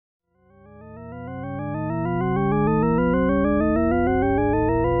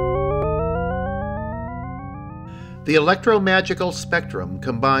The electromagical spectrum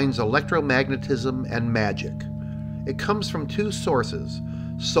combines electromagnetism and magic. It comes from two sources: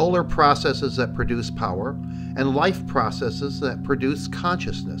 solar processes that produce power and life processes that produce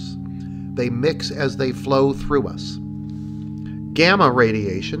consciousness. They mix as they flow through us. Gamma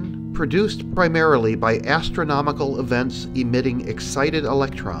radiation, produced primarily by astronomical events emitting excited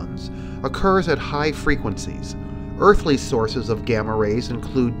electrons, occurs at high frequencies. Earthly sources of gamma rays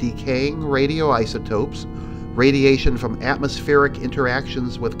include decaying radioisotopes, radiation from atmospheric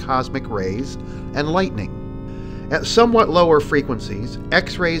interactions with cosmic rays, and lightning. At somewhat lower frequencies,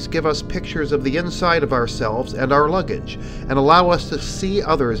 X-rays give us pictures of the inside of ourselves and our luggage, and allow us to see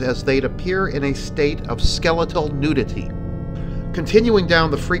others as they'd appear in a state of skeletal nudity. Continuing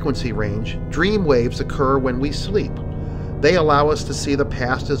down the frequency range, dream waves occur when we sleep. They allow us to see the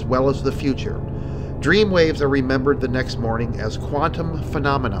past as well as the future. Dream waves are remembered the next morning as quantum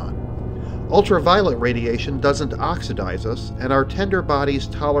phenomenon. Ultraviolet radiation doesn't oxidize us, and our tender bodies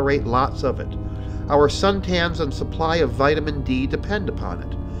tolerate lots of it. Our suntans and supply of vitamin D depend upon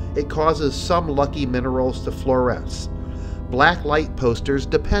it. It causes some lucky minerals to fluoresce. Black light posters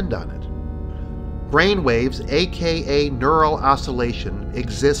depend on it. Brain waves, aka neural oscillation,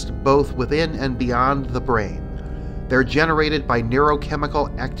 exist both within and beyond the brain. They're generated by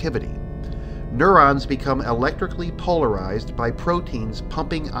neurochemical activity. Neurons become electrically polarized by proteins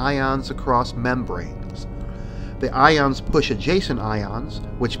pumping ions across membranes. The ions push adjacent ions,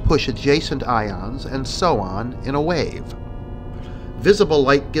 which push adjacent ions, and so on in a wave. Visible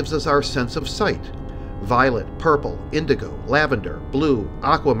light gives us our sense of sight. Violet, purple, indigo, lavender, blue,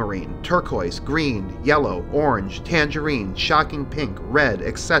 aquamarine, turquoise, green, yellow, orange, tangerine, shocking pink, red,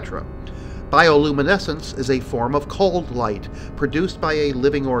 etc. Bioluminescence is a form of cold light produced by a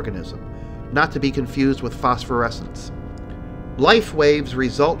living organism, not to be confused with phosphorescence. Life waves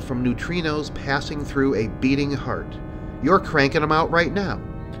result from neutrinos passing through a beating heart. You're cranking them out right now.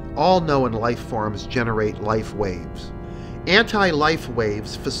 All known life forms generate life waves. Anti-life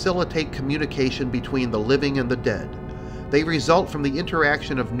waves facilitate communication between the living and the dead. They result from the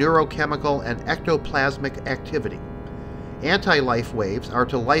interaction of neurochemical and ectoplasmic activity. Anti-life waves are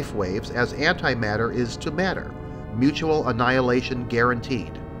to life waves as antimatter is to matter. Mutual annihilation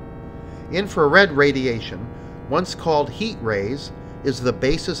guaranteed. Infrared radiation, once called heat rays, is the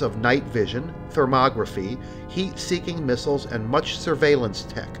basis of night vision, thermography, heat-seeking missiles, and much surveillance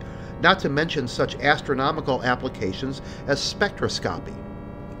tech, not to mention such astronomical applications as spectroscopy.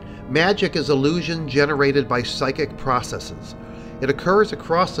 Magic is illusion generated by psychic processes. It occurs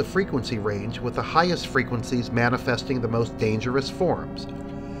across the frequency range, with the highest frequencies manifesting the most dangerous forms.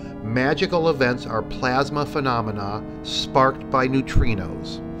 Magical events are plasma phenomena sparked by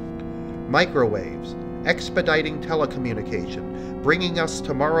neutrinos. Microwaves, expediting telecommunication, bringing us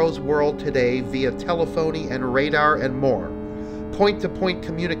tomorrow's world today via telephony and radar and more. Point-to-point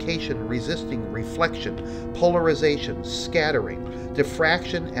communication resisting reflection, polarization, scattering,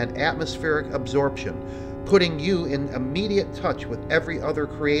 diffraction, and atmospheric absorption, putting you in immediate touch with every other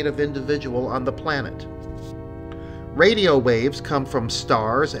creative individual on the planet. Radio waves come from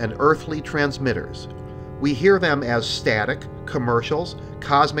stars and earthly transmitters. We hear them as static, commercials,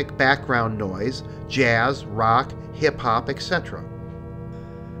 cosmic background noise, jazz, rock, hip-hop, etc.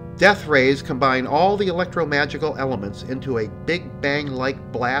 Death rays combine all the electromagical elements into a Big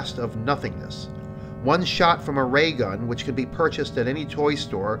Bang-like blast of nothingness. One shot from a ray gun, which can be purchased at any toy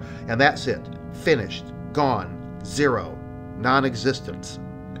store, and that's it. Finished. Gone. Zero. Non-existence.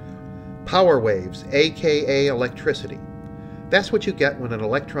 Power waves, aka electricity. That's what you get when an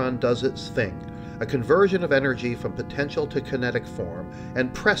electron does its thing. A conversion of energy from potential to kinetic form,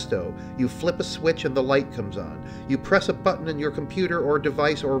 and presto, you flip a switch and the light comes on. You press a button and your computer or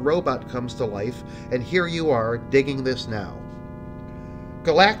device or robot comes to life, and here you are, digging this now.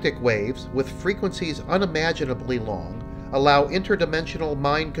 Galactic waves, with frequencies unimaginably long, allow interdimensional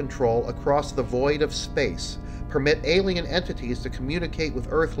mind control across the void of space, permit alien entities to communicate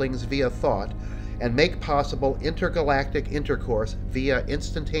with Earthlings via thought, and make possible intergalactic intercourse via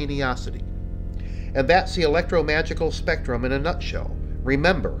instantaneosity. And that's the electromagical spectrum in a nutshell.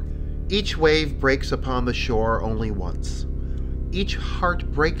 Remember, each wave breaks upon the shore only once. Each heart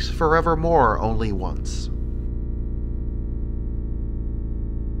breaks forevermore only once.